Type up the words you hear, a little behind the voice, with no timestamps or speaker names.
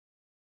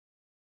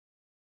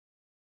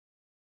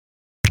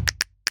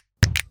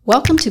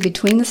Welcome to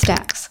Between the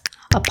Stacks,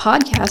 a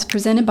podcast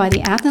presented by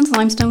the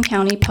Athens-Limestone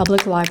County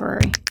Public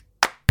Library.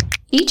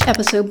 Each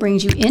episode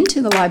brings you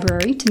into the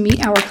library to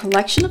meet our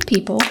collection of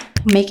people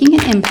making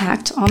an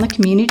impact on the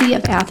community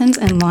of Athens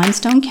and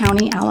Limestone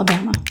County,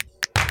 Alabama.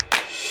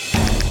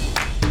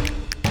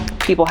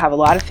 People have a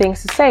lot of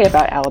things to say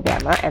about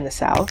Alabama and the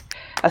South,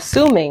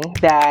 assuming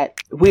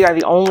that we are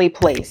the only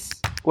place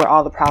where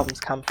all the problems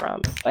come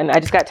from. And I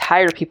just got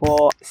tired of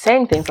people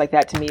saying things like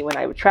that to me when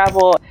I would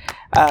travel.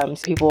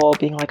 People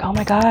being like, oh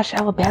my gosh,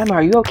 Alabama,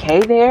 are you okay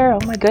there? Oh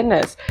my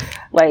goodness.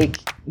 Like,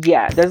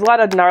 yeah, there's a lot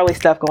of gnarly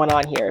stuff going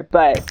on here,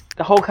 but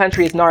the whole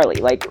country is gnarly.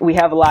 Like, we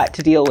have a lot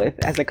to deal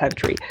with as a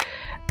country.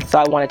 So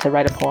I wanted to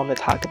write a poem that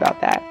talked about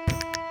that.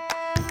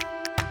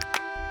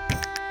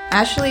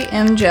 Ashley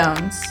M.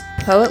 Jones,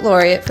 Poet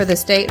Laureate for the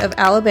state of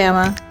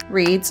Alabama,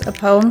 reads a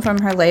poem from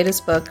her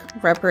latest book,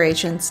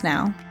 Reparations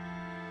Now.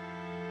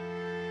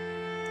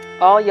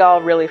 All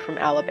y'all really from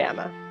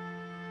Alabama.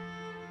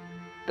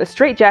 The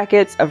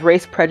straitjackets of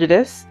race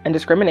prejudice and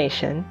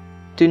discrimination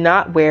do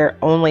not wear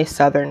only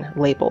Southern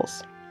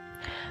labels.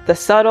 The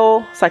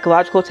subtle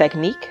psychological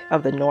technique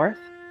of the North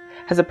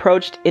has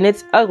approached in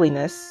its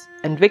ugliness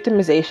and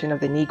victimization of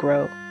the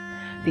Negro,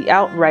 the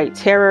outright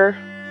terror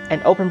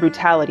and open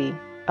brutality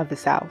of the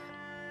South.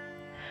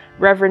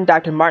 Reverend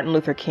Dr. Martin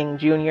Luther King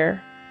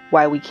Jr.,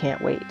 Why We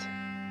Can't Wait.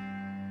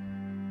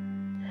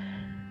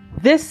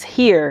 This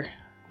here,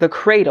 the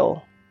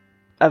cradle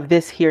of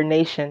this here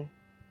nation.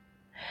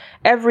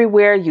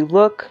 Everywhere you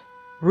look,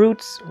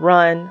 roots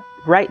run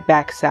right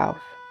back south.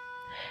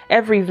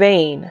 Every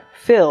vein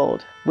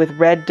filled with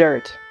red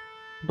dirt,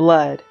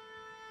 blood,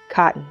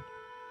 cotton.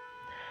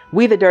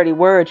 We the dirty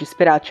words you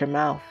spit out your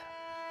mouth.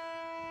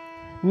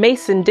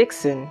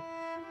 Mason-Dixon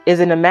is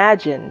an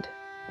imagined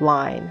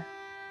line.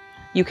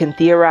 You can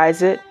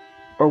theorize it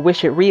or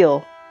wish it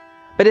real,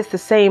 but it's the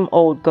same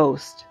old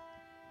ghost,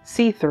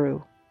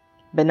 see-through,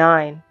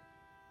 benign.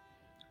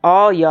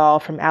 All y'all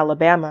from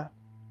Alabama.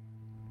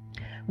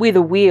 We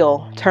the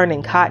wheel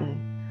turning cotton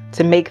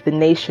to make the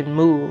nation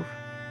move.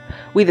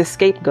 We the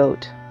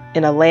scapegoat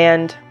in a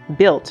land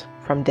built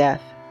from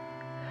death.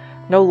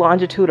 No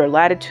longitude or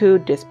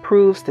latitude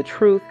disproves the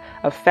truth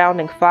of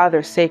Founding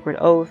Fathers' sacred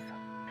oath.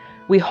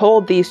 We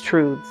hold these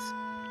truths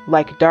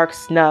like dark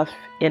snuff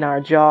in our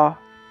jaw.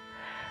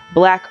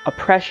 Black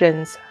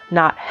oppression's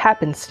not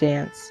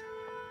happenstance,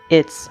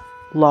 it's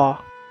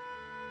law.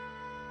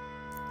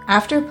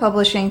 After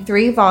publishing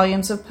 3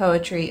 volumes of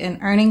poetry and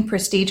earning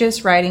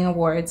prestigious writing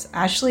awards,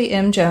 Ashley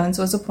M. Jones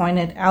was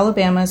appointed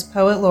Alabama's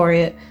Poet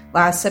Laureate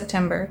last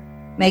September,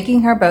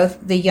 making her both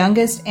the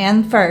youngest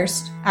and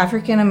first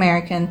African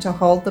American to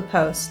hold the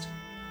post.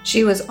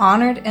 She was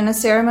honored in a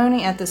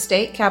ceremony at the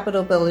State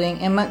Capitol building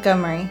in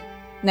Montgomery,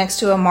 next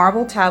to a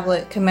marble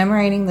tablet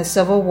commemorating the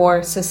Civil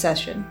War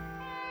secession.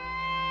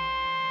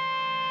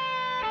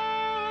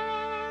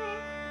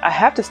 I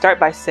have to start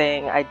by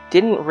saying I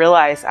didn't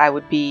realize I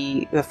would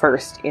be the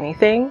first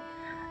anything.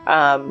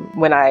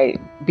 When I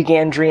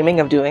began dreaming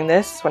of doing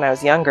this when I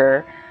was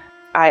younger,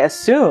 I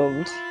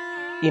assumed,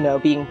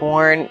 being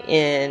born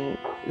in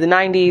the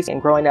 90s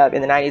and growing up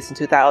in the 90s and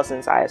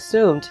 2000s, I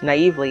assumed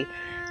naively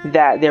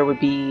that there would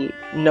be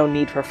no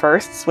need for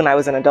firsts when I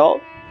was an adult.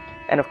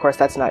 And of course,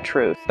 that's not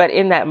true. But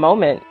in that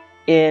moment,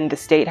 in the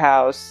State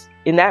House,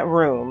 in that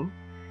room,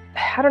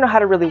 I don't know how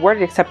to really word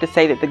it except to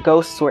say that the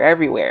ghosts were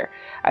everywhere.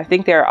 I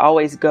think there are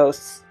always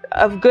ghosts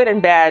of good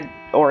and bad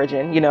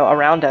origin,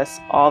 around us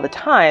all the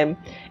time.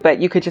 But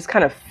you could just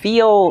kind of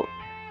feel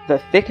the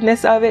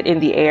thickness of it in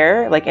the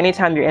air. Like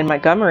anytime you're in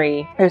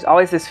Montgomery, there's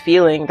always this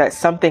feeling that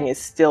something is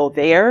still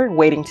there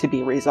waiting to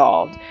be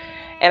resolved.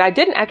 And I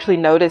didn't actually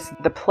notice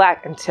the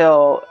plaque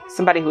until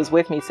somebody who was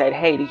with me said,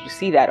 hey, did you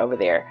see that over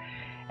there?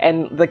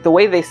 And like the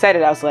way they said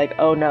it, I was like,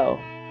 oh no.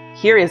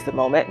 Here is the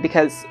moment,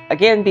 because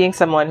again, being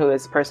someone who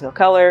is a person of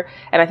color,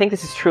 and I think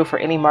this is true for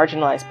any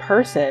marginalized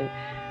person,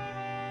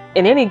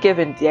 in any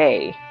given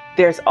day,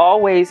 there's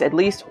always at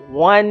least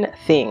one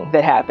thing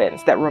that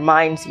happens that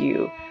reminds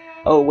you,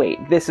 oh wait,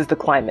 this is the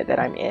climate that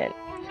I'm in.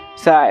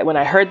 So when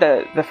I heard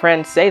the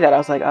friend say that, I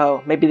was like,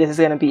 oh, maybe this is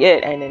going to be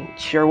it. And it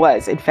sure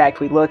was. In fact,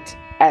 we looked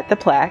at the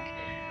plaque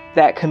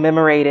that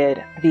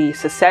commemorated the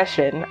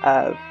secession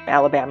of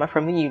Alabama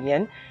from the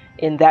Union.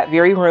 In that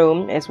very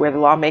room is where the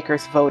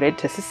lawmakers voted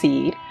to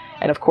secede.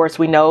 And of course,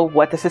 we know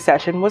what the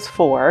secession was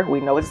for. We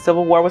know what the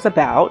Civil War was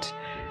about.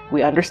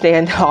 We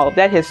understand all of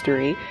that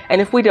history.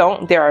 And if we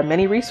don't, there are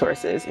many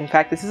resources. In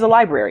fact, this is a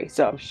library,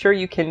 so I'm sure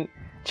you can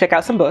check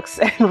out some books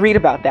and read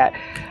about that.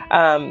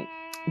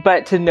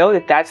 But to know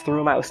that that's the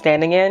room I was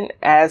standing in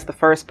as the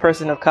first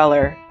person of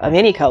color, of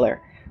any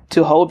color,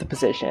 to hold the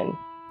position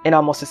in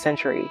almost a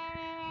century,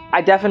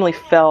 I definitely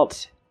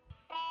felt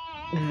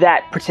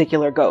that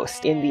particular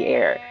ghost in the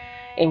air.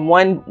 In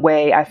one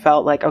way, I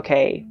felt like,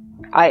 okay,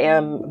 I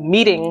am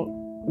meeting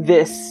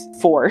this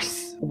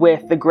force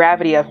with the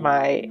gravity of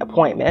my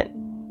appointment.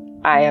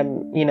 I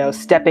am,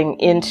 stepping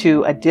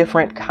into a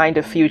different kind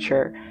of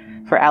future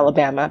for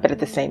Alabama. But at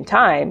the same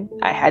time,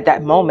 I had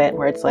that moment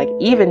where it's like,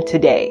 even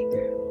today,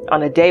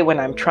 on a day when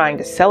I'm trying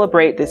to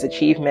celebrate this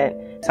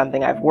achievement,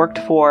 something I've worked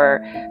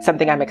for,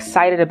 something I'm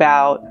excited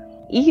about.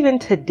 Even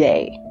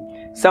today,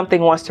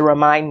 something wants to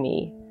remind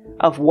me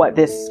of what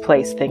this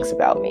place thinks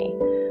about me.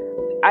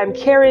 I'm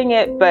carrying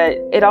it, but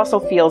it also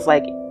feels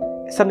like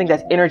something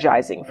that's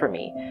energizing for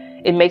me.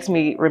 It makes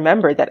me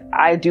remember that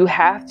I do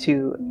have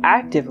to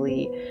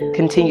actively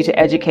continue to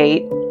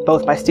educate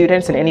both my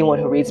students and anyone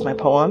who reads my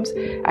poems.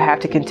 I have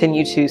to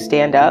continue to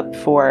stand up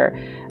for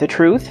the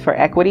truth, for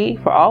equity,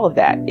 for all of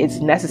that. It's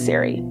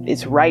necessary.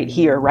 It's right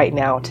here, right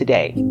now,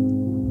 today.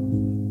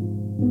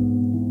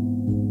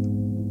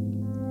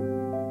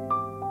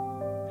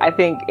 I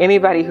think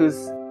anybody who's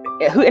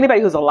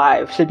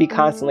alive should be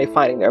constantly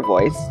finding their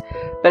voice.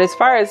 But as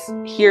far as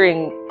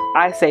hearing,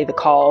 I say, the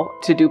call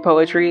to do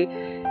poetry,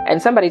 and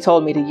somebody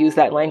told me to use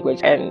that language,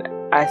 and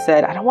I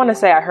said, I don't want to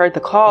say I heard the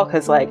call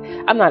because,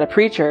 I'm not a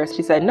preacher.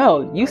 She said,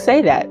 no, you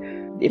say that.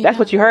 If that's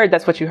what you heard,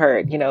 that's what you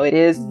heard. It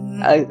is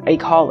a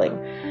calling.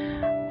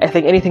 I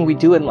think anything we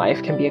do in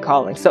life can be a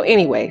calling. So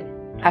anyway,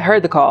 I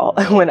heard the call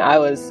when I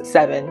was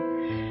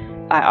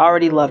 7. I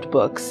already loved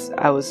books.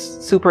 I was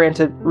super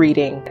into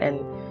reading, and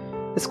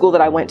the school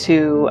that I went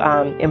to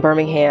in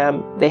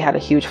Birmingham, they had a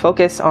huge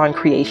focus on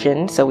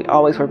creation. So we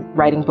always were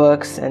writing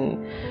books,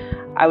 and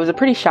I was a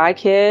pretty shy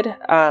kid.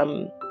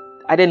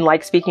 I didn't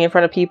like speaking in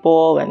front of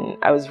people, and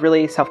I was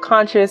really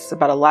self-conscious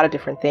about a lot of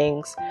different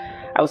things.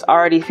 I was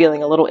already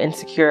feeling a little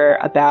insecure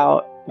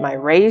about my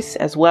race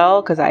as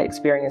well, because I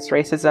experienced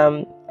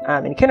racism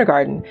in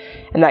kindergarten,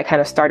 and that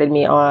kind of started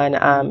me on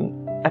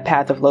a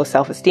path of low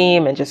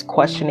self-esteem and just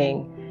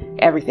questioning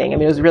everything. It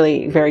was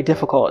really very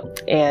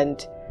difficult,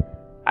 and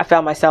I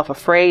found myself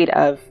afraid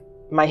of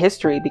my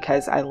history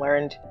because I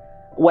learned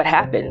what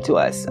happened to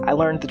us. I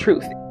learned the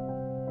truth.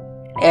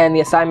 And the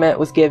assignment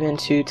was given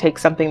to take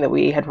something that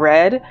we had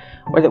read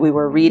or that we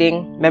were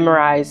reading,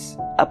 memorize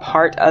a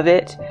part of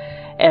it,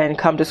 and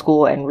come to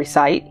school and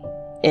recite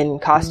in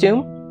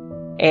costume.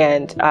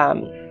 And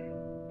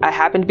I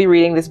happened to be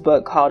reading this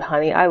book called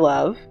Honey, I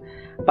Love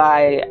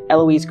by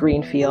Eloise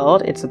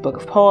Greenfield. It's a book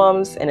of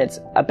poems, and it's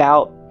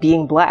about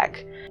being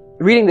Black.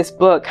 Reading this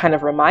book kind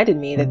of reminded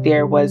me that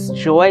there was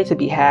joy to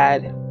be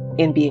had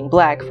in being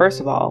Black, first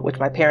of all, which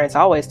my parents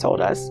always told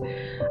us,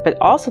 but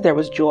also there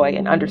was joy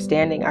in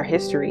understanding our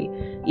history,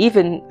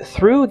 even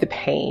through the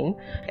pain.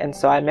 And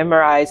so I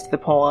memorized the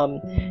poem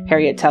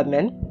Harriet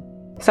Tubman.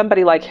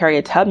 Somebody like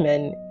Harriet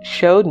Tubman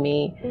showed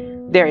me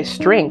there is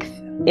strength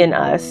in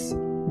us,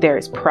 there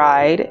is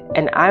pride,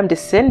 and I'm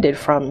descended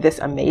from this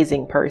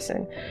amazing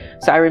person.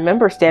 So I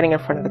remember standing in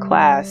front of the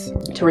class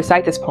to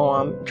recite this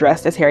poem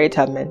dressed as Harriet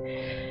Tubman.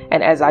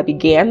 And as I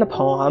began the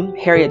poem,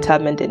 Harriet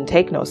Tubman didn't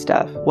take no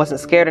stuff, wasn't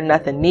scared of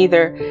nothing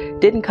neither,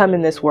 didn't come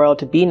in this world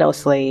to be no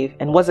slave,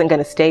 and wasn't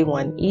going to stay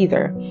one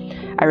either.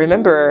 I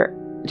remember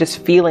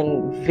just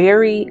feeling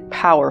very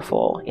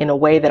powerful in a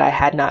way that I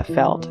had not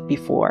felt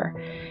before.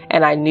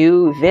 And I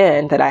knew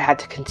then that I had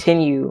to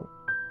continue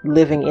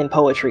living in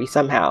poetry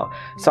somehow.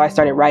 So I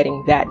started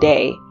writing that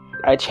day.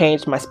 I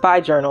changed my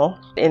spy journal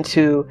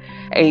into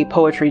a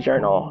poetry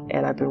journal,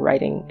 and I've been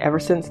writing ever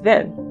since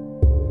then.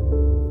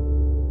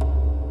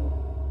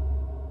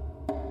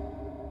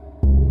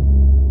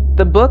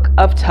 The Book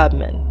of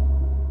Tubman.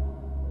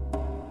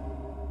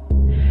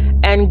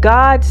 And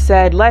God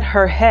said, let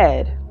her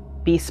head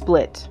be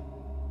split,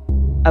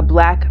 a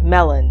black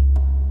melon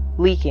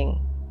leaking.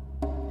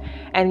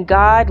 And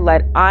God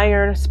let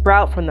iron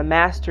sprout from the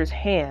master's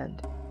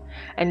hand.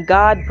 And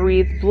God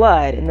breathed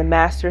blood in the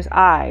master's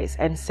eyes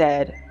and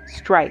said,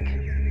 strike.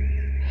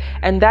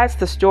 And that's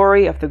the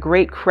story of the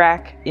great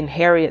crack in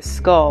Harriet's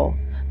skull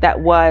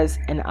that was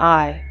an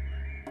eye.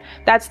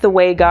 That's the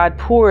way God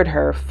poured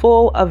her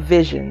full of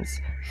visions,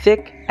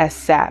 thick as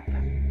sap,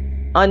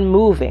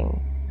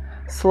 unmoving,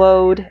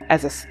 slowed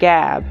as a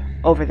scab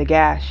over the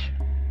gash.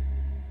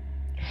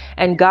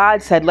 And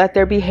God said, let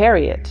there be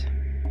Harriet.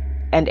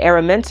 And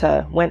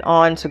Araminta went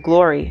on to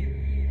glory.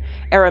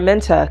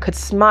 Araminta could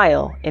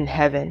smile in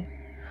heaven,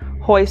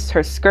 hoist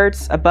her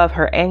skirts above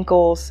her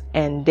ankles,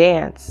 and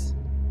dance.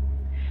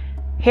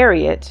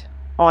 Harriet,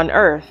 on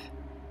earth,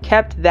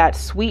 kept that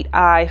sweet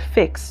eye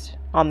fixed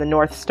on the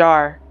North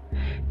Star,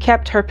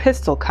 kept her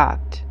pistol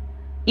cocked,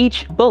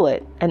 each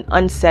bullet an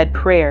unsaid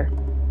prayer.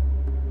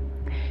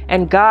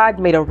 And God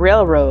made a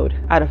railroad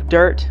out of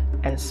dirt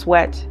and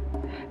sweat,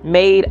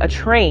 made a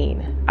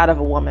train out of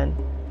a woman.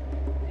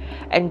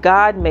 And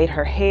God made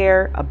her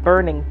hair a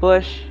burning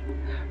bush,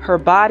 her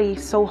body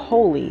so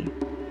holy,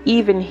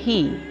 even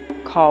he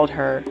called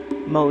her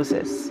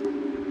Moses.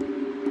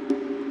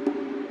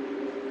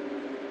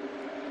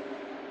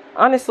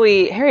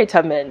 Honestly, Harriet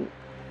Tubman,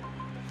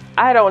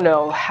 I don't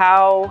know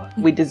how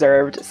we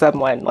deserved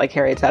someone like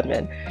Harriet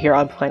Tubman here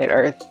on planet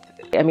Earth.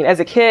 I mean, as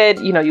a kid,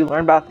 you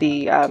learn about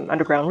the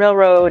Underground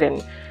Railroad, and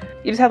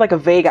you just have like a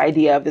vague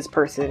idea of this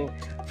person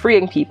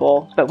freeing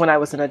people. But when I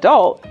was an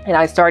adult and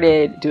I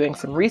started doing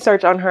some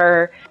research on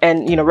her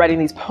and, writing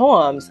these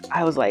poems,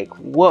 I was like,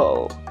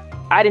 whoa,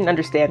 I didn't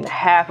understand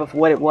half of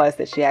what it was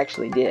that she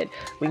actually did.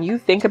 When you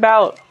think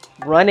about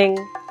running,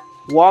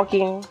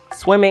 walking,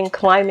 swimming,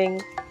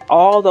 climbing,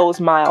 all those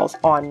miles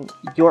on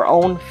your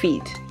own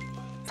feet,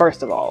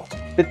 first of all.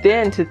 But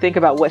then to think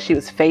about what she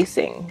was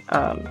facing,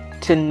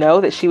 to know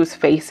that she was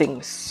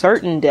facing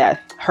certain death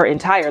her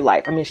entire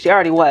life. I mean, she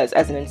already was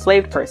as an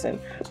enslaved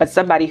person, but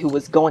somebody who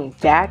was going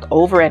back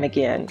over and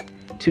again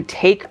to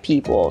take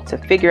people to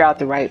figure out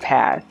the right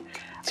path,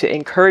 to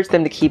encourage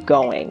them to keep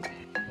going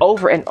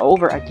over and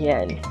over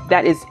again.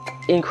 That is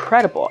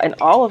incredible. And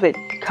all of it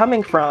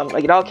coming from,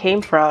 like, it all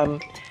came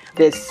from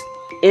this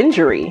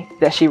injury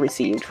that she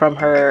received from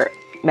her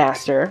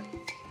master.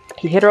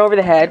 He hit her over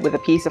the head with a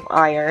piece of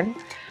iron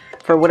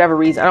for whatever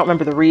reason. I don't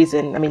remember the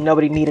reason. I mean,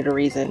 nobody needed a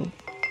reason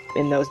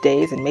in those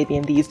days, and maybe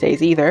in these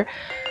days either.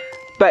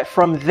 But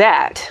from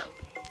that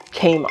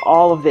came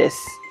all of this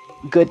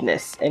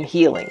goodness and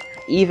healing.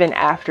 Even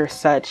after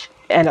such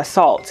an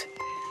assault,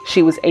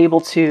 she was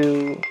able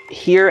to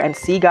hear and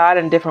see God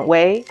in a different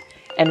way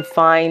and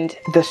find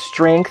the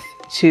strength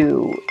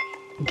to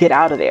get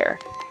out of there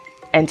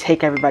and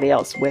take everybody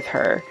else with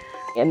her.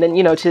 And then,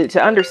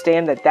 to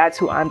understand that that's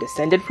who I'm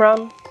descended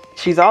from.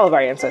 She's all of our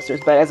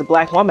ancestors, but as a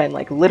Black woman,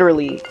 like,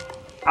 literally,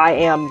 I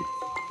am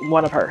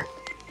one of her.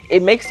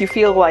 It makes you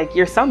feel like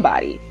you're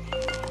somebody.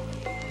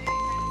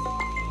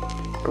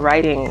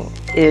 Writing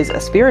is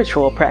a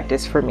spiritual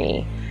practice for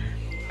me.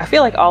 I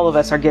feel like all of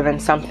us are given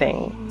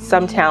something,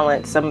 some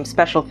talent, some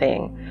special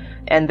thing.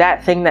 And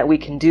that thing that we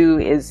can do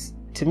is,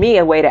 to me,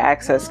 a way to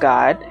access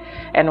God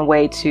and a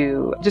way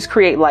to just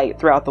create light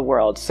throughout the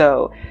world.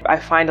 So I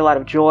find a lot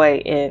of joy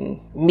in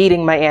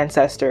meeting my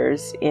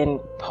ancestors in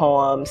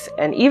poems,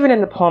 and even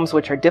in the poems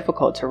which are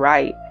difficult to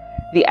write.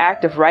 The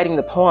act of writing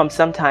the poem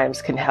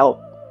sometimes can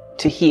help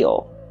to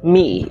heal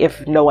me,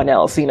 if no one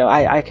else.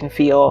 I can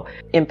feel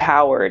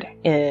empowered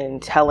in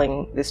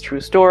telling this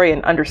true story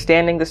and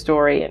understanding the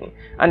story and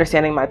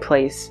understanding my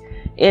place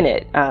in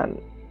it.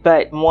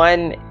 But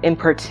one in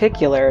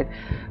particular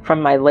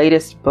from my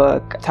latest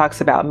book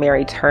talks about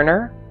Mary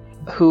Turner,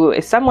 who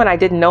is someone I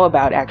didn't know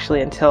about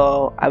actually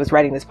until I was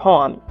writing this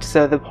poem.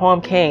 So the poem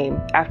came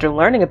after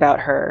learning about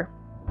her,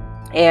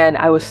 and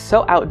I was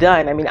so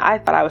outdone. I mean, I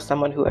thought I was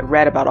someone who had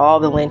read about all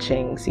the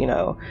lynchings,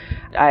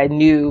 I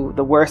knew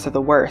the worst of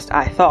the worst,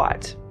 I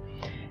thought.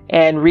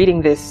 And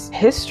reading this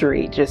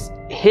history just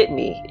hit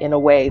me in a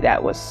way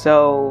that was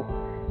so,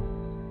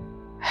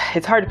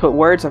 it's hard to put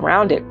words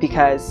around it,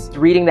 because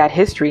reading that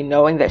history,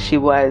 knowing that she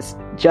was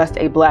just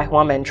a Black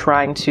woman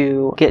trying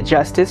to get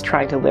justice,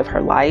 trying to live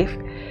her life,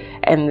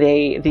 and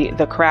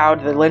the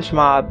crowd, the lynch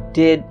mob,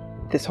 did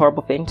this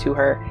horrible thing to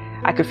her,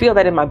 I could feel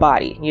that in my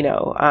body.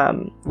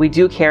 We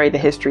do carry the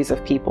histories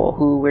of people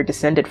who we're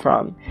descended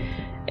from.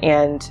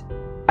 And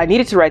I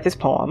needed to write this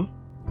poem,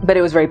 but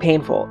it was very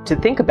painful to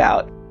think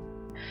about.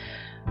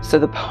 So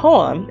the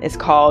poem is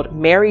called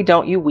Mary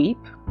Don't You Weep,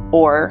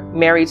 or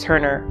Mary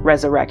Turner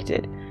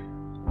Resurrected.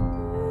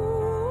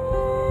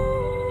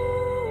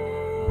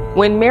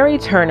 When Mary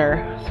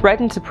Turner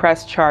threatened to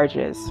press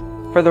charges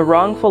for the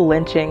wrongful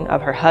lynching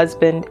of her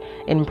husband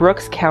in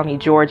Brooks County,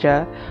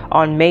 Georgia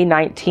on May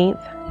 19th,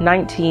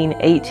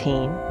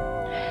 1918,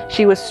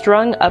 she was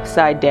strung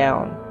upside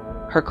down,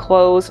 her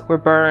clothes were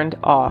burned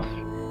off,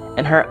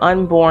 and her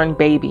unborn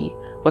baby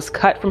was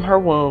cut from her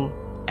womb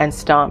and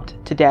stomped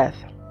to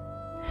death.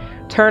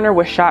 Turner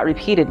was shot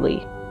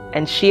repeatedly,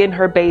 and she and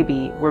her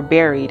baby were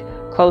buried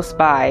close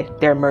by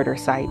their murder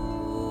site.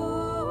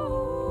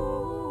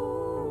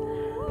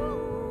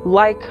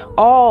 Like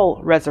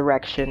all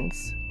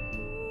resurrections,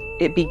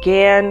 it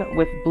began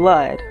with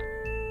blood,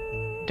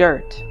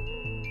 dirt,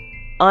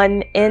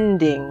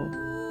 unending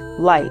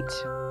light.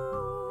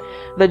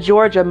 The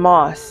Georgia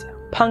moss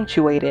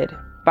punctuated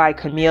by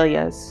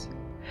camellias,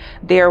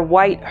 their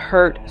white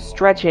hurt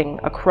stretching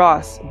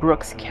across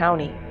Brooks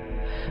County.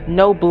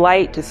 No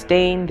blight to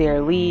stain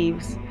their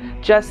leaves,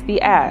 just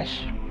the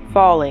ash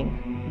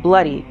falling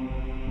bloody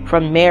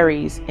from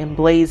Mary's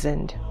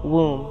emblazoned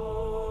womb.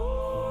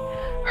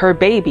 Her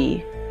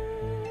baby,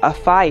 a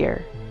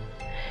fire,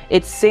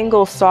 its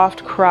single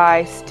soft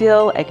cry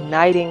still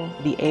igniting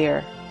the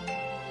air.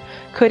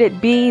 Could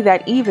it be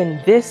that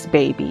even this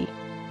baby,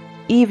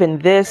 even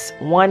this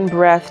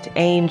one-breathed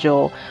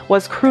angel,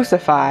 was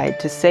crucified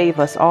to save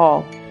us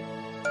all?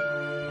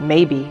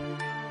 Maybe.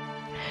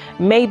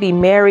 Maybe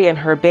Mary and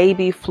her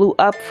baby flew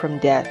up from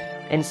death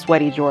in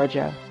sweaty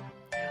Georgia,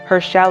 her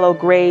shallow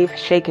grave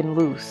shaken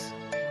loose,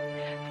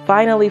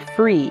 finally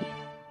free,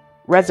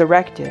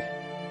 resurrected.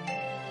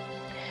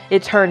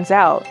 It turns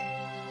out,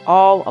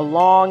 all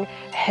along,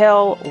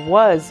 hell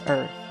was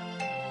earth.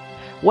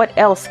 What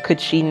else could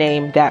she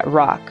name that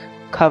rock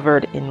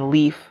covered in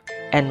leaf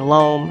and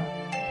loam?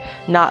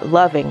 Not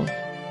loving,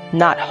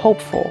 not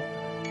hopeful,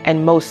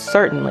 and most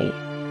certainly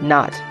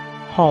not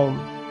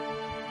home.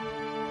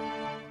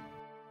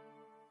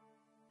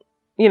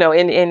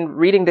 In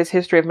reading this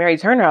history of Mary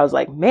Turner, I was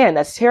like, man,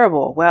 that's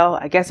terrible. Well,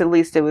 I guess at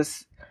least it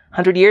was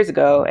 100 years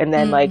ago. And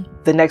then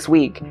the next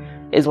week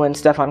is when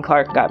Stephon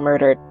Clark got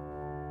murdered.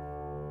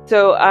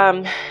 So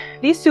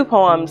these two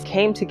poems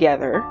came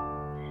together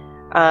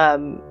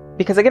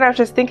because, again, I was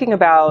just thinking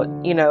about,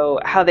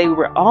 how they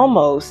were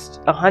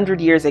almost 100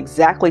 years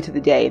exactly to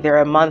the day. They're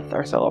a month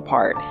or so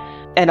apart.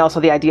 And also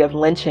the idea of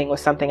lynching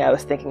was something I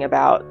was thinking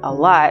about a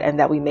lot, and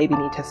that we maybe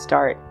need to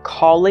start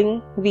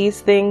calling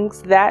these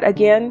things that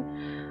again,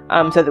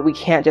 so that we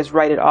can't just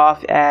write it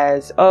off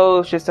as, oh,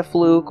 it's just a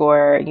fluke,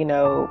 or,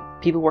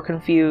 people were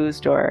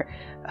confused, or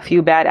a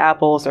few bad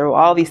apples, or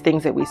all these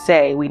things that we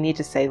say. We need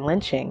to say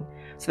lynching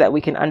so that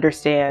we can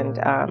understand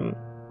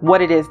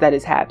what it is that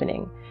is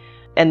happening,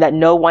 and that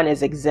no one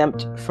is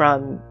exempt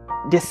from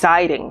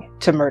deciding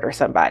to murder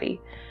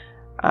somebody.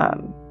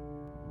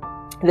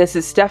 This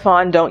is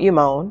Stefan, Don't You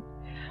Moan,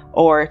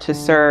 or To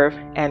Serve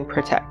and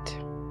Protect.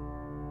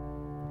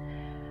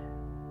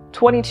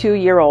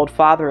 22-year-old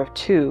father of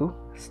two,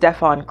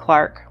 Stefan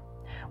Clark,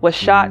 was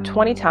shot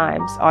 20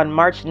 times on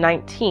March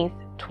 19th,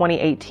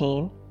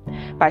 2018,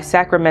 by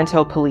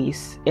Sacramento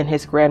police in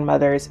his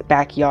grandmother's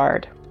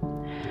backyard.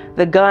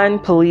 The gun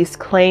police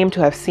claim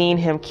to have seen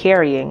him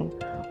carrying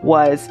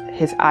was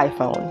his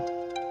iPhone.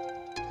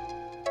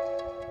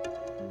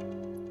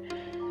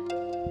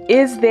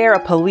 Is there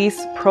a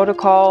police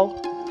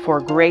protocol for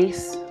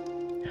grace?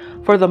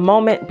 For the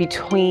moment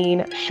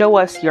between show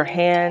us your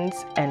hands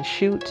and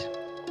shoot?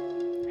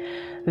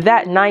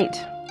 That night,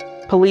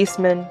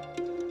 policeman,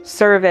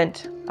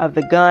 servant of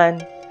the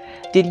gun,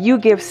 did you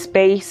give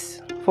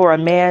space for a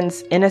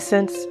man's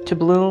innocence to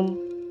bloom?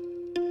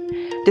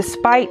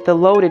 Despite the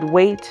loaded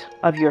weight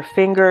of your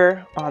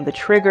finger on the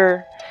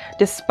trigger,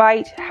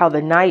 despite how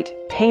the night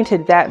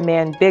painted that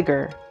man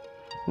bigger,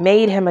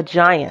 made him a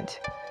giant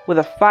with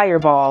a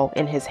fireball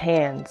in his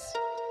hands.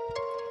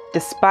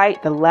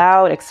 Despite the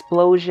loud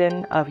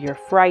explosion of your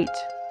fright,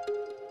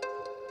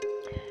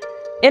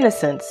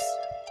 innocence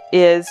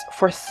is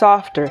for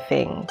softer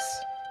things,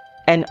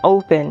 an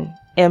open,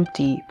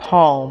 empty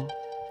palm,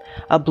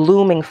 a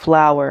blooming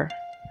flower,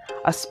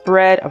 a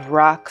spread of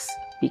rocks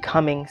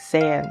becoming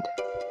sand.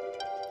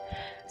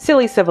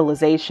 Silly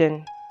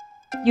civilization,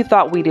 you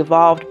thought we'd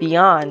evolved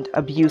beyond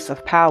abuse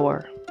of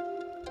power,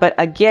 but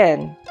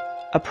again,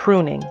 a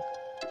pruning.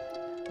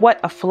 What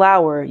a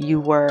flower you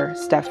were,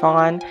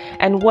 Stefan,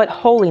 and what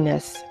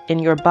holiness in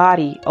your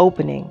body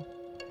opening,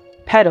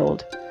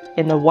 petaled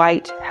in the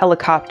white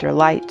helicopter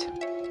light.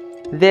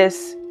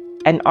 This,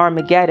 an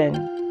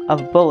Armageddon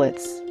of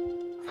bullets,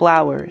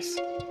 flowers,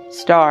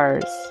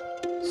 stars,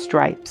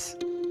 stripes.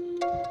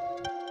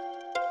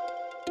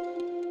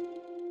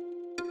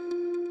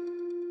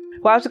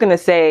 Well, I was going to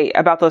say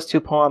about those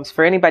two poems,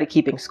 for anybody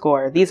keeping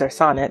score, these are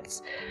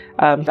sonnets.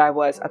 I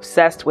was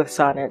obsessed with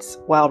sonnets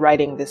while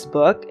writing this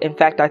book. In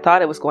fact, I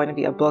thought it was going to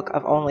be a book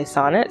of only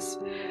sonnets.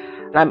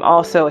 I'm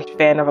also a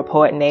fan of a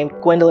poet named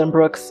Gwendolyn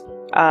Brooks.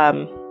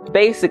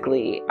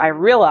 Basically, I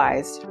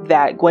realized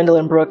that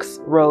Gwendolyn Brooks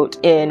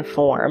wrote in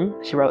form.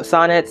 She wrote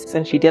sonnets,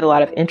 and she did a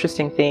lot of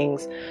interesting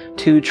things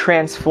to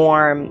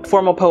transform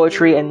formal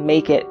poetry and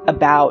make it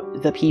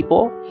about the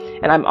people.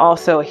 And I'm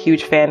also a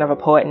huge fan of a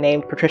poet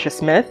named Patricia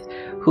Smith,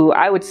 who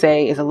I would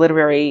say is a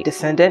literary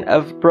descendant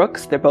of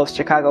Brooks. They're both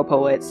Chicago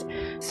poets.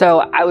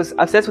 So I was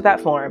obsessed with that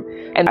form.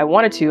 And I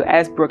wanted to,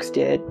 as Brooks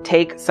did,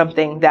 take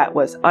something that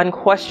was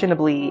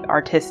unquestionably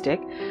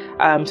artistic.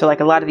 So like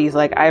a lot of these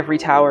like ivory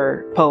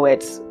tower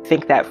poets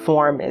think that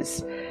form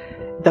is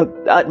the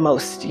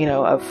utmost,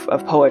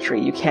 of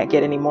poetry. You can't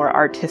get any more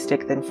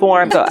artistic than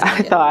form. So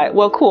I thought,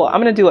 well, cool.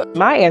 I'm going to do what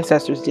my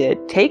ancestors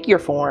did. Take your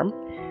form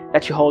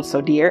that you hold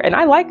so dear. And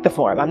I like the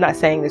form. I'm not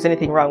saying there's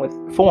anything wrong with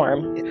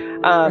form,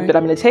 but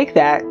I'm going to take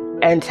that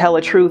and tell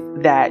a truth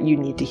that you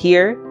need to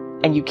hear.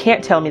 And you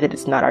can't tell me that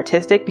it's not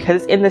artistic,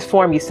 because in this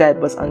form you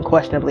said was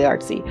unquestionably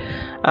artsy.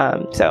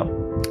 So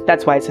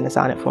that's why it's in a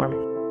sonnet form.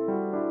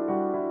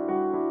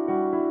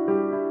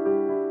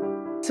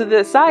 So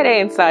the side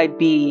A and side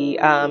B,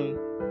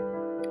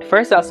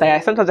 first I'll say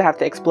sometimes I have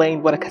to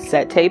explain what a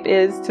cassette tape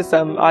is to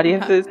some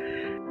audiences.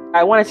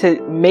 I wanted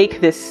to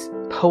make this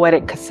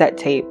poetic cassette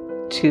tape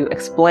to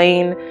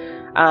explain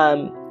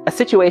a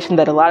situation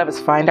that a lot of us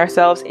find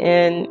ourselves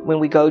in when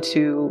we go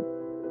to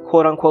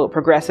quote unquote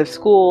progressive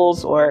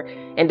schools or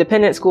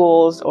independent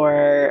schools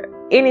or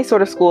any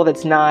sort of school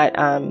that's not,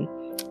 how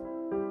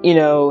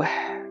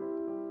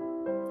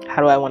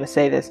do I want to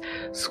say this?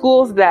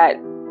 Schools that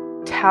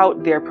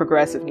tout their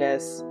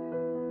progressiveness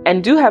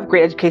and do have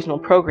great educational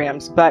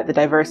programs, but the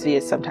diversity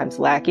is sometimes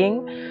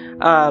lacking.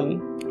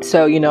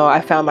 So,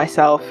 I found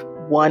myself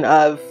one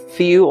of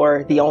few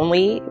or the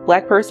only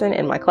Black person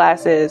in my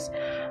classes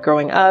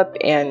growing up.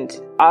 And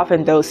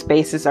often those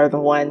spaces are the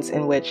ones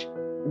in which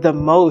the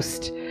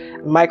most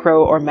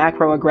micro or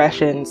macro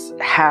aggressions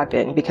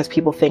happen, because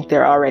people think they've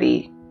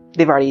already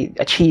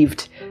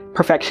achieved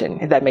perfection,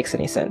 if that makes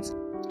any sense.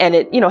 And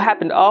it,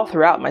 happened all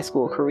throughout my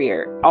school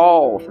career,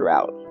 all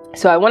throughout.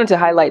 So I wanted to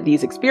highlight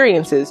these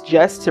experiences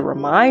just to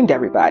remind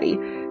everybody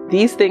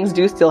these things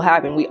do still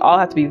happen. We all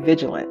have to be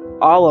vigilant.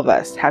 All of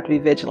us have to be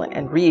vigilant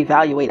and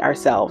reevaluate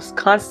ourselves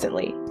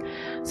constantly.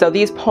 So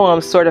these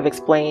poems sort of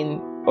explain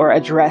or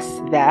address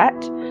that.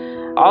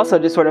 Also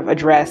just sort of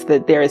address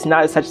that there is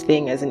not a such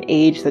thing as an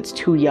age that's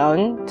too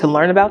young to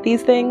learn about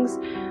these things,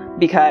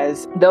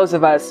 because those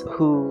of us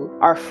who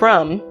are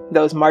from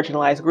those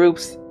marginalized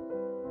groups,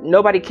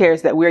 nobody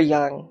cares that we're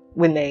young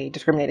when they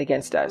discriminate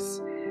against us.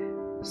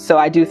 So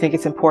I do think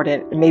it's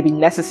important and maybe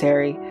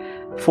necessary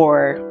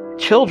for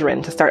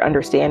children to start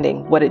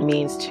understanding what it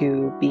means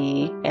to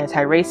be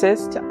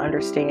anti-racist, to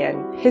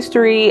understand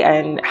history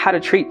and how to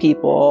treat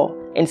people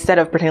instead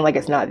of pretending like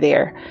it's not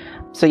there.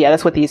 So yeah,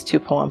 that's what these two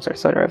poems are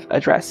sort of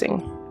addressing.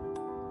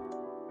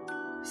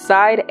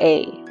 Side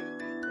A,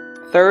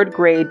 third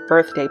grade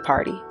birthday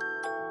party.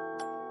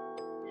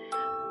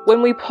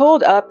 When we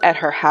pulled up at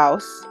her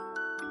house,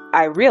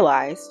 I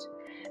realized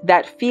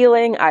that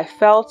feeling I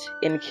felt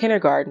in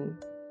kindergarten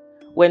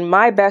when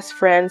my best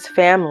friend's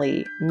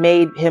family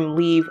made him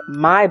leave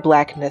my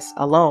blackness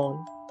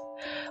alone.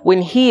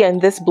 When he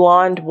and this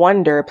blonde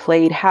wonder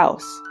played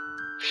house,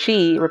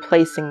 she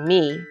replacing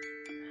me.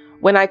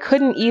 When I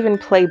couldn't even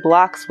play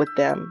blocks with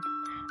them,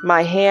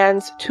 my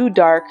hands too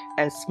dark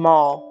and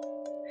small.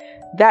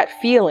 That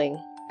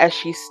feeling as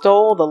she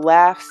stole the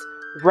laughs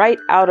right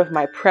out of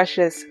my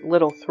precious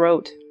little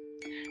throat.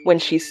 When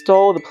she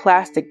stole the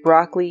plastic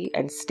broccoli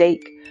and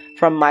steak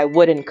from my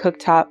wooden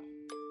cooktop.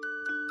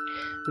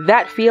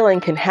 That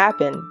feeling can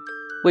happen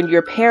when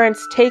your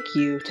parents take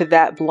you to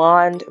that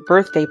blonde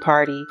birthday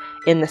party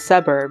in the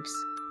suburbs,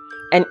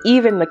 and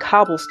even the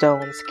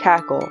cobblestones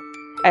cackle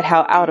at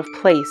how out of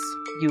place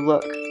you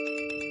look.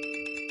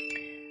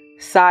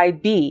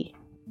 Side B,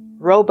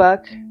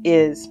 Roebuck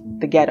is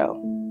the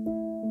ghetto.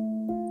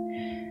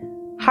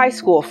 High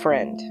school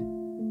friend.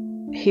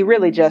 He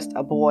really just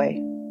a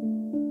boy.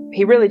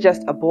 He really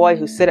just a boy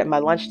who sit at my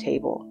lunch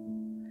table.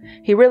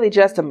 He really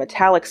just a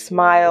metallic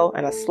smile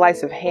and a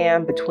slice of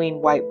ham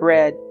between white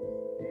bread.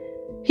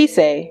 He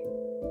say,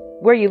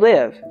 where you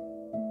live?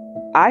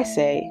 I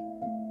say,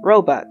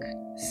 Roebuck.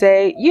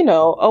 Say,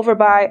 over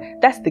by,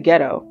 that's the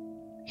ghetto.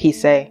 He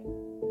say,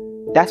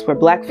 that's where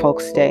black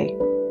folks stay.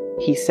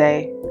 He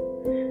say,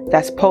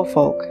 that's po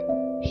folk.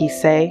 He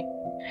say,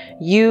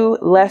 you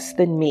less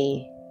than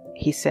me.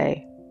 He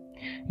say,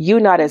 you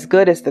not as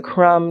good as the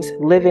crumbs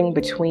living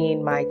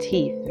between my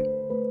teeth.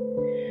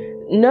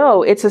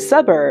 No, it's a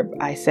suburb,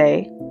 I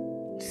say.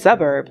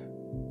 Suburb?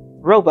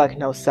 Roebuck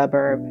no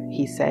suburb,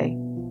 he say.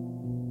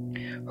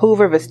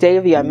 Hoover,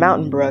 Vestavia,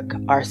 Mountain Brook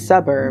are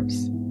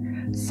suburbs.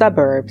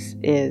 Suburbs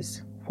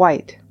is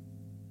white.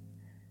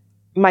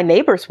 My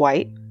neighbor's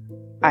white,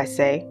 I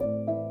say.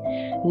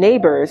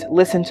 Neighbors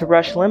listen to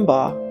Rush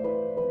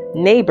Limbaugh.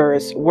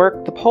 Neighbors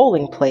work the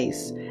polling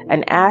place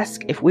and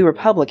ask if we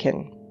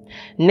Republican.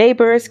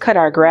 Neighbors cut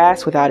our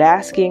grass without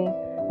asking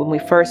when we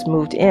first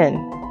moved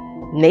in.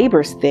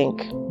 Neighbors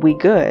think we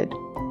good.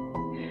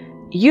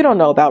 You don't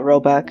know about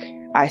Roebuck,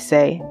 I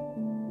say.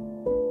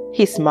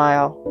 He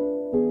smile.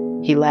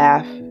 He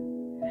laugh.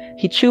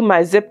 He chew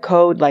my zip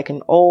code like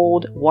an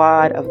old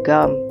wad of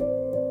gum.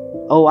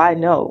 Oh, I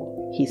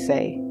know, he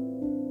say.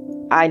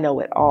 I know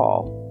it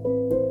all.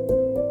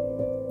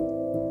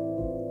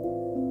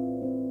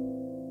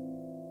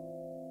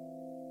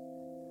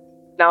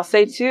 And I'll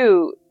say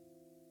too,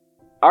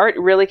 art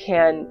really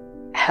can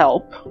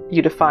help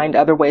you to find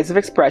other ways of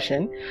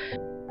expression.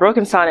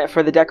 Broken Sonnet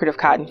for the Decorative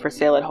Cotton for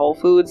Sale at Whole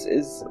Foods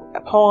is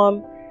a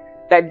poem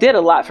that did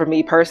a lot for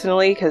me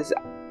personally, because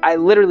I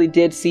literally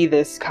did see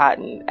this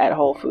cotton at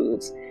Whole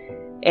Foods.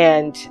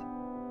 And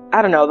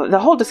I don't know, the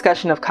whole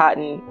discussion of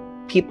cotton,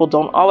 people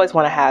don't always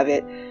want to have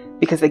it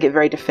because they get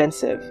very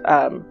defensive.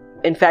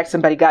 In fact,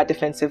 somebody got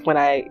defensive when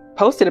I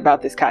posted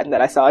about this cotton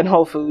that I saw in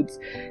Whole Foods,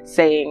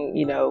 saying,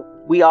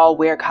 we all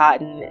wear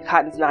cotton,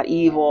 cotton's not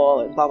evil,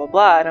 and blah, blah,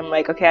 blah. And I'm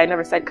like, okay, I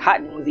never said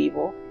cotton was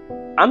evil.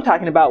 I'm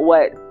talking about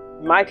what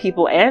my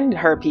people and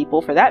her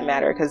people, for that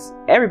matter, because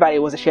everybody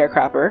was a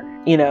sharecropper,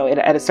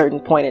 at a certain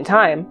point in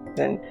time.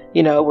 And,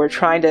 we're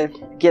trying to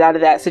get out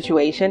of that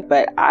situation.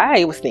 But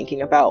I was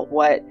thinking about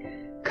what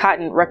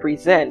cotton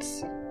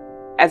represents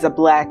as a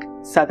Black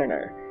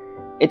Southerner.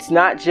 It's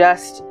not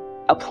just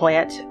a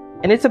plant,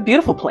 and it's a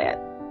beautiful plant.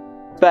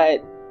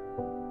 But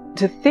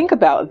to think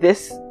about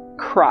this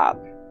crop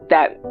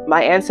that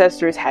my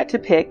ancestors had to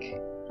pick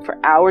for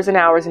hours and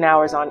hours and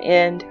hours on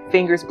end,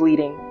 fingers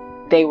bleeding.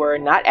 They were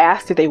not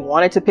asked if they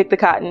wanted to pick the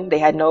cotton. They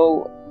had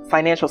no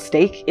financial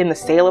stake in the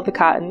sale of the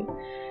cotton.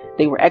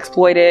 They were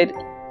exploited.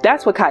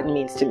 That's what cotton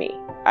means to me.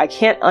 I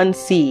can't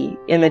unsee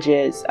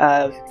images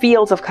of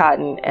fields of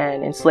cotton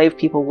and enslaved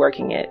people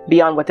working it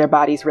beyond what their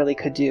bodies really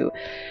could do.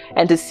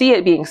 And to see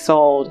it being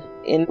sold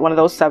in one of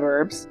those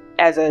suburbs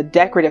as a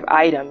decorative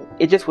item,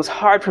 it just was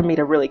hard for me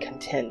to really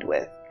contend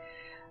with.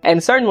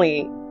 And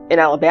certainly in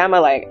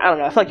Alabama, I don't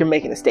know, I feel like you're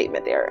making a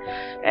statement there.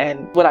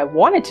 And what I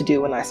wanted to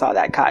do when I saw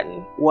that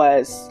cotton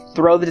was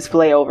throw the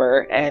display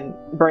over and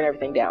burn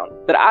everything down.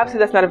 But obviously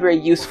that's not a very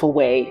useful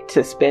way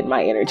to spend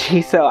my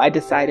energy. So I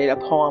decided a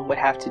poem would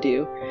have to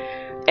do.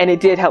 And it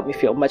did help me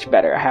feel much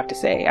better, I have to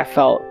say. I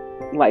felt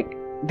like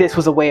this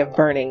was a way of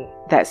burning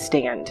that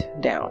stand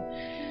down.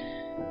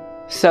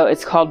 So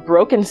it's called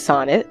Broken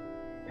Sonnet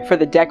for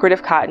the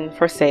Decorative Cotton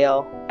for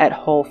Sale at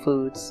Whole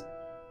Foods.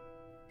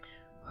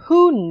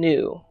 Who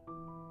knew?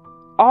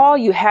 All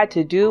you had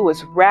to do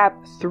was wrap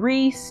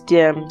 3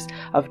 stems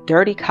of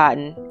dirty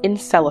cotton in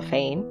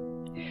cellophane,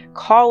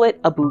 call it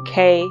a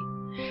bouquet,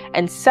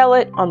 and sell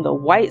it on the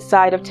white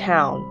side of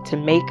town to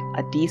make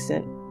a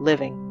decent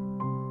living.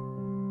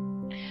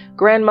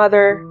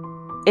 Grandmother,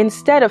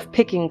 instead of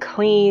picking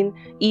clean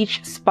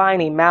each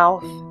spiny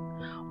mouth,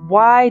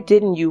 why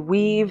didn't you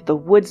weave the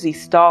woodsy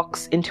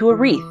stalks into a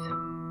wreath,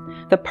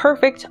 the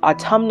perfect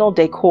autumnal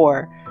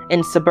decor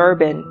in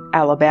suburban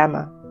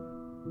Alabama?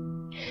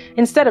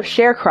 Instead of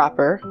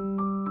sharecropper,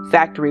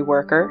 factory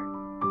worker,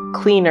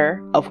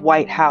 cleaner of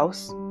White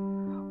House,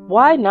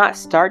 why not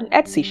start an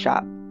Etsy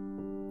shop?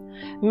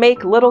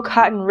 Make little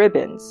cotton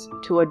ribbons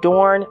to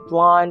adorn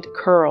blonde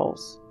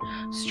curls.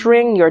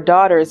 String your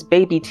daughter's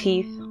baby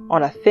teeth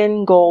on a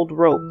thin gold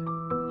rope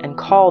and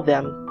call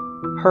them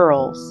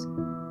pearls.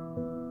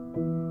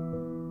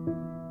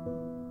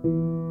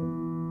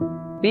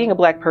 Being a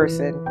Black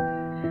person,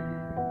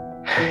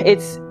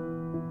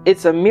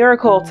 it's a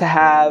miracle to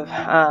have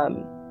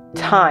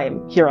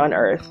time here on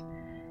earth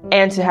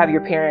and to have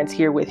your parents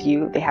here with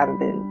you. They haven't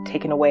been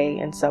taken away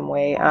in some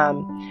way.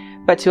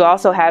 But to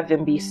also have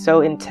them be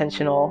so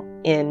intentional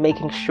in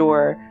making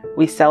sure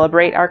we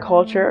celebrate our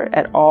culture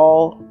at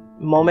all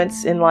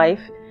moments in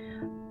life.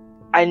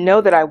 I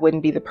know that I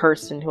wouldn't be the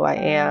person who I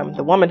am,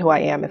 the woman who I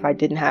am, if I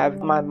didn't have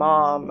my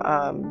mom.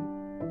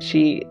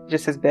 She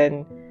just has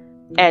been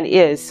and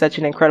is such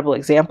an incredible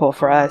example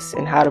for us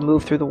in how to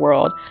move through the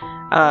world.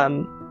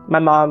 My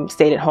mom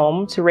stayed at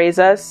home to raise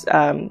us.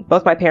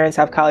 Both my parents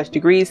have college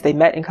degrees. They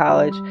met in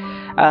college.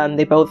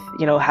 They both,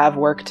 have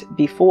worked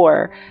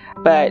before,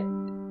 but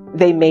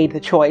they made the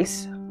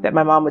choice that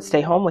my mom would stay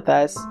home with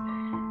us.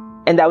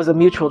 And that was a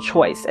mutual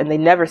choice. And they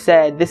never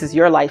said, this is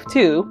your life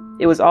too.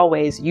 It was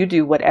always, you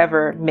do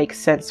whatever makes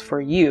sense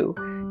for you.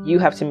 You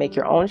have to make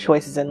your own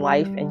choices in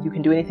life and you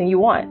can do anything you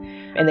want.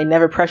 And they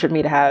never pressured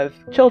me to have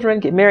children,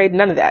 get married,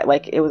 none of that.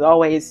 Like, it was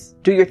always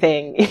do your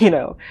thing,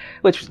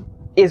 which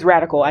is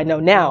radical, I know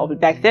now.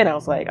 But back then I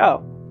was like,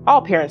 oh,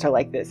 all parents are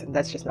like this. And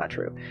that's just not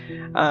true.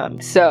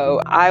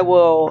 So I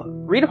will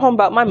read a poem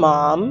about my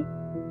mom.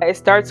 It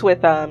starts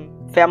with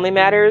Family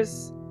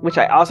Matters, which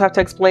I also have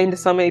to explain to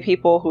so many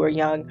people who are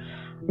young.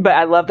 But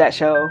I love that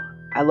show.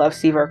 I love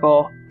Steve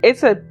Urkel.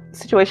 It's a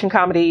situation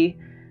comedy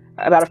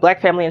about a Black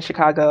family in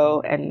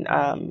Chicago, and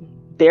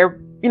they're,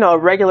 a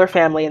regular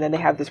family, and then they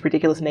have this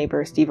ridiculous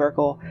neighbor, Steve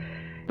Urkel.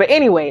 But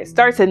anyway, it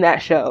starts in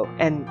that show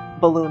and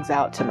balloons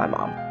out to my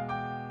mom.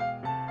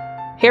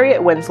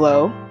 Harriet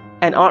Winslow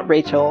and Aunt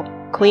Rachel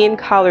clean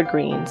collard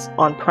greens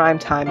on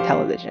primetime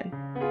television.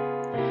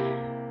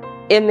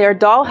 In their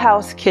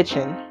dollhouse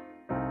kitchen,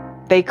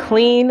 they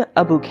clean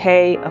a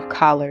bouquet of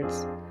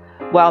collards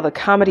while the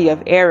comedy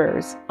of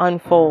errors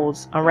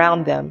unfolds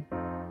around them.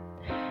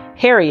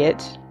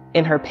 Harriet,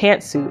 in her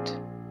pantsuit,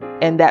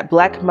 and that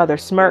Black mother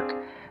smirk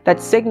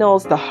that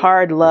signals the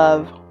hard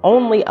love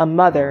only a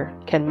mother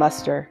can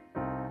muster.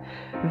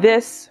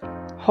 This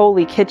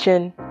holy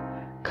kitchen,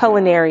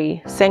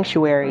 culinary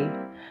sanctuary,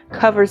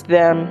 covers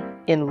them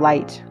in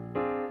light.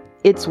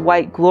 Its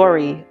white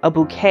glory a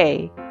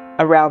bouquet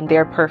around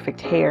their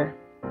perfect hair.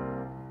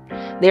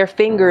 Their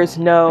fingers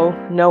know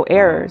no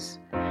errors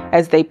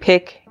as they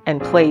pick and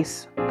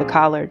place the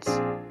collards.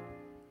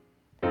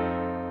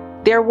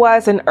 There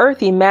was an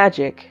earthy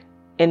magic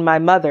in my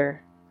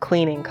mother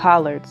cleaning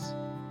collards.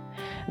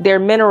 Their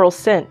mineral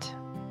scent,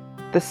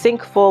 the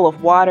sink full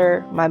of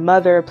water my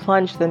mother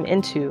plunged them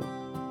into,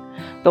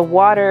 the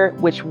water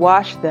which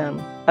washed them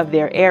of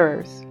their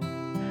errors.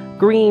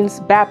 Greens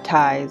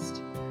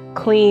baptized,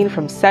 clean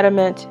from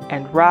sediment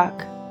and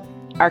rock,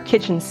 our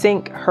kitchen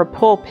sink her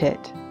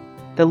pulpit,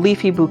 the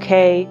leafy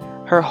bouquet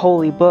her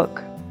holy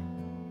book.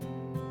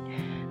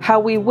 How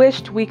we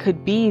wished we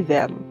could be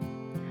them,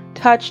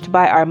 touched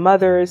by our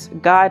mother's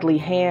godly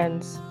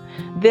hands,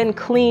 then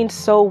cleaned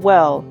so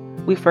well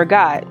we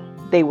forgot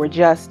they were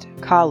just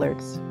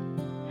collards.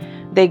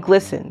 They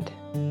glistened,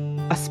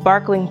 a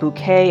sparkling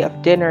bouquet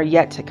of dinner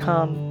yet to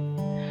come,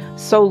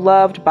 so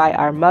loved by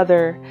our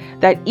mother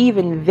that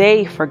even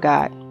they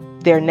forgot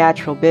their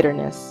natural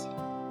bitterness.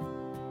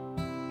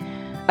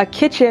 A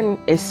kitchen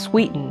is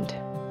sweetened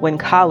when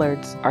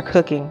collards are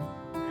cooking,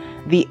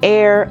 the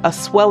air a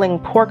swelling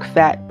pork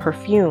fat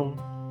perfume,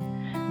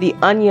 the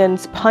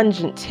onion's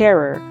pungent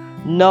terror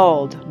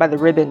nulled by the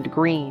ribboned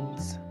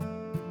greens.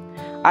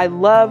 I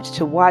loved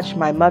to watch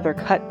my mother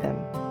cut them,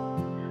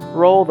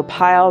 roll the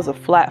piles of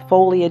flat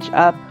foliage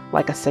up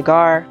like a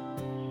cigar,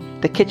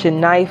 the kitchen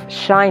knife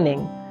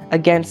shining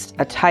against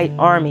a tight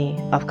army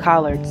of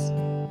collards.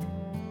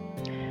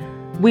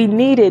 We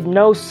needed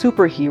no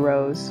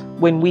superheroes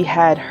when we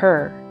had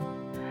her,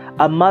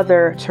 a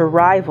mother to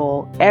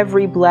rival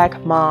every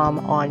Black mom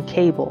on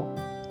cable.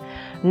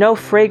 No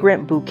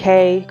fragrant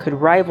bouquet could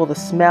rival the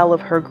smell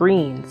of her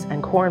greens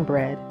and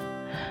cornbread,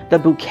 the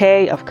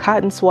bouquet of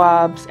cotton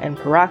swabs and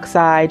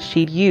peroxide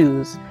she'd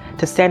use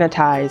to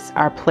sanitize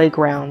our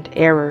playground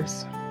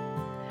errors.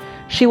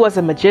 She was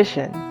a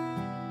magician,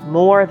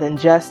 more than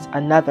just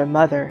another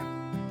mother.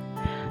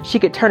 She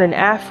could turn an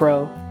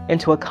afro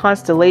into a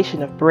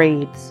constellation of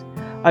braids,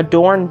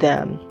 adorn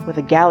them with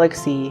a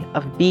galaxy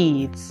of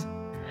beads.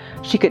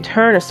 She could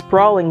turn a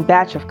sprawling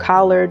batch of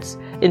collards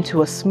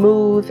into a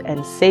smooth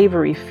and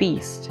savory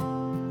feast,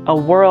 a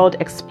world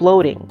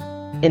exploding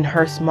in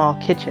her small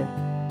kitchen.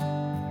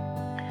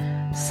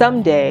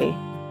 Someday,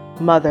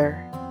 mother,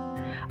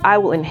 I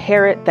will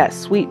inherit that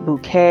sweet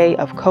bouquet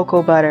of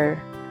cocoa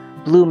butter,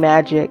 blue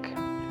magic,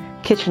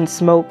 kitchen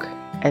smoke,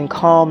 and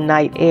calm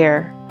night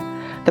air,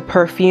 the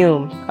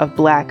perfume of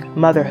Black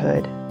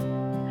motherhood.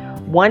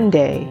 One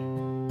day,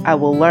 I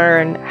will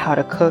learn how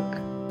to cook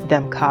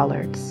them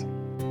collards.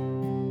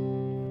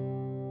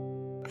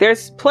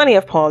 There's plenty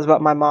of poems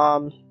about my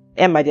mom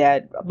and my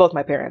dad, both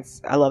my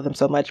parents. I love them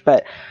so much,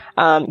 but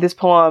this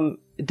poem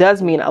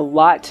does mean a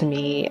lot to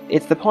me.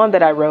 It's the poem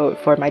that I wrote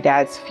for my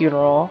dad's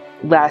funeral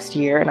last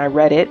year, and I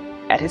read it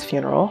at his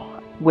funeral,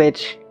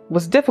 which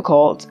was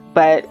difficult,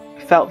 but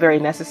felt very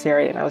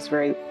necessary, and I was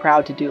very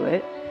proud to do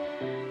it.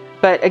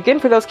 But again,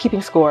 for those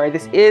keeping score,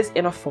 this is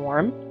in a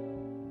form.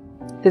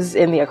 This is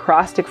in the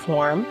acrostic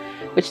form,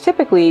 which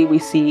typically we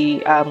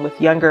see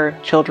with younger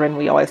children.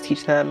 We always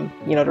teach them,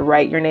 to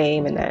write your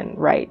name and then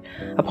write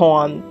a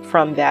poem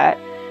from that.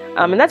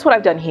 And that's what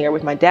I've done here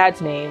with my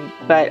dad's name.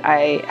 But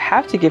I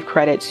have to give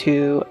credit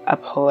to a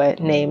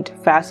poet named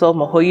Faisal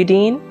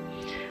Mohoyuddin,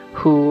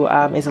 who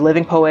is a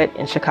living poet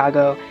in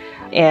Chicago.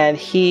 And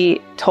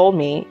he told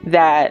me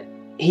that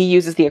he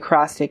uses the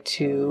acrostic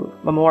to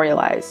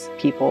memorialize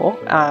people,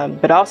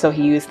 but also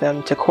he used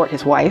them to court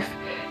his wife.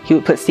 He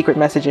would put secret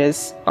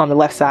messages on the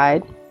left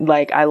side,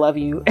 like, I love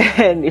you.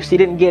 And if she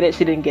didn't get it,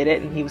 she didn't get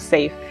it, and he was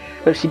safe.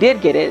 But if she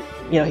did get it,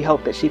 he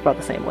hoped that she felt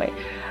the same way.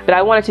 But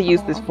I wanted to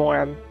use this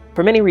form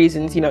for many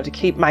reasons, to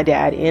keep my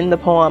dad in the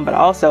poem, but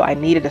also I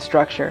needed a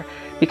structure,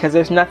 because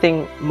there's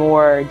nothing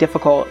more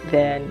difficult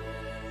than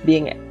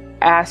being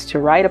asked to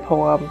write a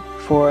poem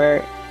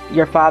for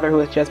your father who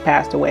has just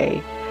passed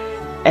away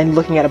and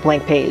looking at a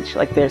blank page.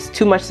 Like, there's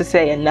too much to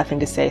say and nothing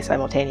to say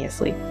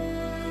simultaneously.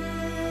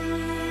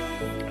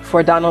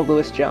 For Donald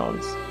Lewis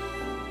Jones.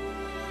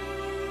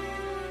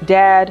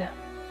 Dad,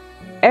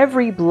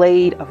 every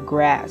blade of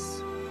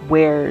grass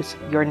wears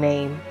your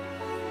name.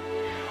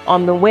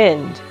 On the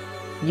wind,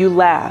 you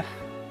laugh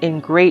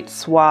in great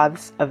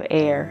swaths of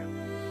air.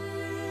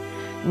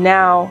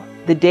 Now,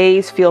 the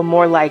days feel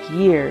more like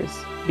years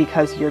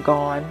because you're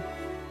gone.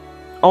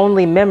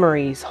 Only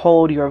memories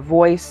hold your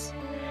voice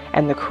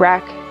and the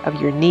crack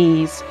of your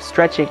knees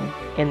stretching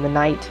in the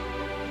night.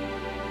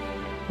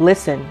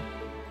 Listen,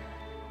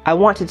 I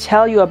want to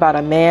tell you about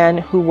a man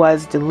who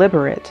was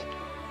deliberate,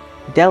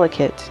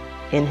 delicate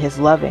in his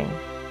loving,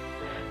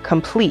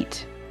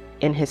 complete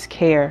in his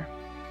care.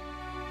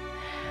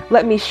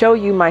 Let me show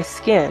you my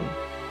skin,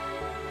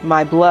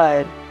 my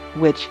blood,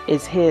 which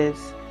is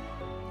his.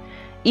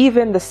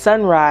 Even the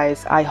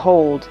sunrise I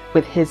hold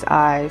with his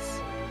eyes,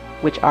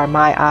 which are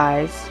my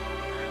eyes,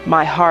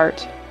 my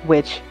heart,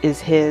 which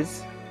is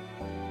his.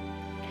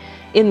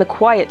 In the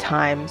quiet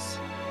times,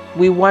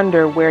 we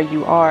wonder where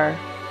you are.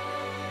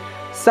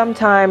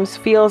 Sometimes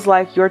feels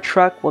like your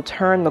truck will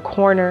turn the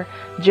corner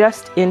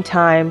just in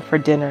time for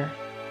dinner.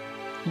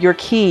 Your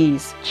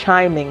keys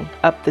chiming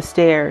up the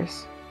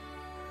stairs.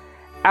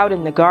 Out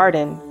in the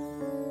garden,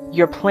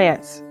 your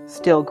plants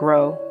still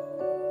grow.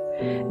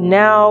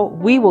 Now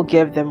we will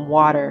give them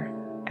water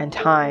and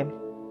time.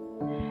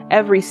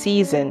 Every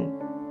season,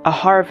 a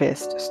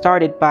harvest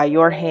started by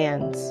your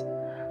hands,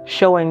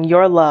 showing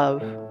your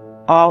love,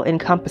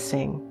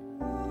 all-encompassing,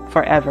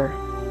 forever.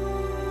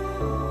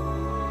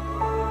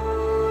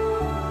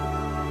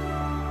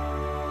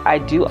 I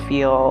do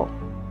feel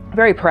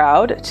very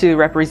proud to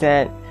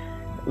represent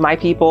my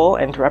people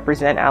and to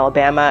represent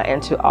Alabama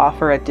and to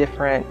offer a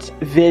different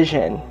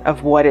vision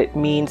of what it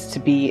means to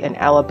be an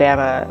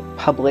Alabama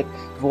public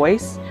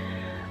voice.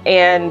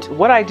 And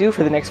what I do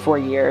for the next 4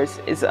 years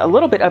is a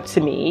little bit up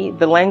to me.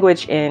 The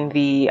language in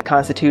the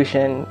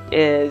Constitution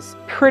is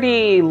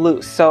pretty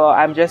loose, so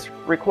I'm just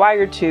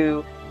required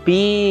to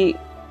be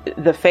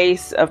the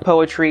face of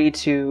poetry,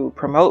 to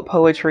promote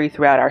poetry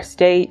throughout our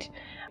state,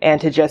 and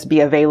to just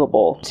be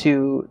available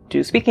to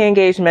do speaking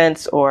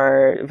engagements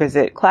or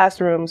visit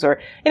classrooms or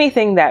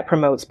anything that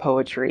promotes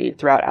poetry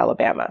throughout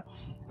Alabama.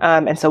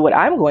 And so what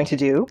I'm going to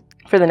do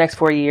for the next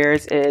 4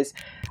 years is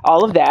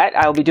all of that.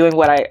 I'll be doing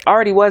what I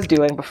already was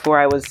doing before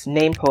I was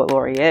named Poet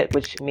Laureate,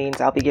 which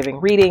means I'll be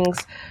giving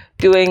readings,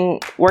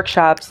 doing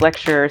workshops,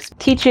 lectures,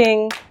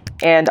 teaching,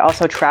 and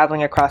also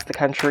traveling across the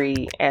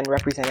country and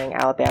representing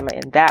Alabama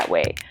in that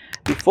way.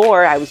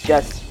 Before, I was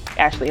just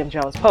Ashley M.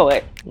 Jones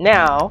poet.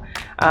 Now,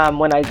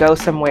 when I go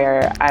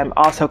somewhere, I'm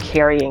also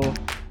carrying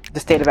the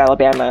state of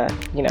Alabama,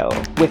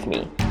 with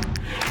me.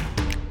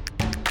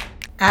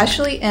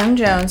 Ashley M.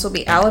 Jones will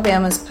be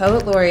Alabama's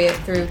Poet Laureate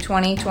through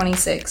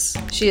 2026.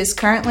 She is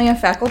currently a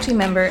faculty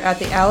member at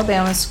the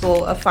Alabama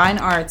School of Fine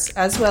Arts,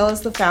 as well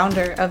as the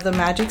founder of the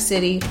Magic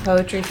City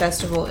Poetry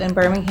Festival in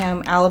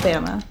Birmingham,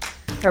 Alabama.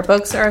 Her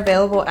books are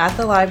available at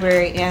the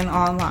library and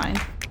online.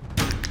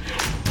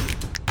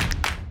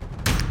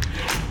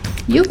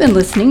 You've been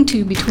listening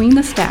to Between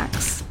the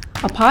Stacks,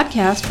 a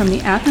podcast from the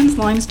Athens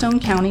Limestone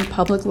County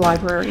Public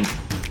Library.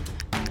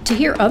 To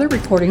hear other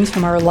recordings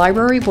from our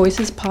Library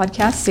Voices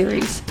podcast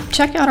series,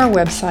 check out our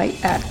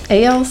website at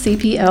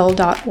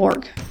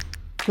alcpl.org.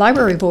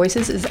 Library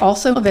Voices is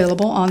also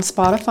available on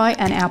Spotify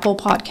and Apple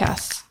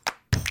Podcasts.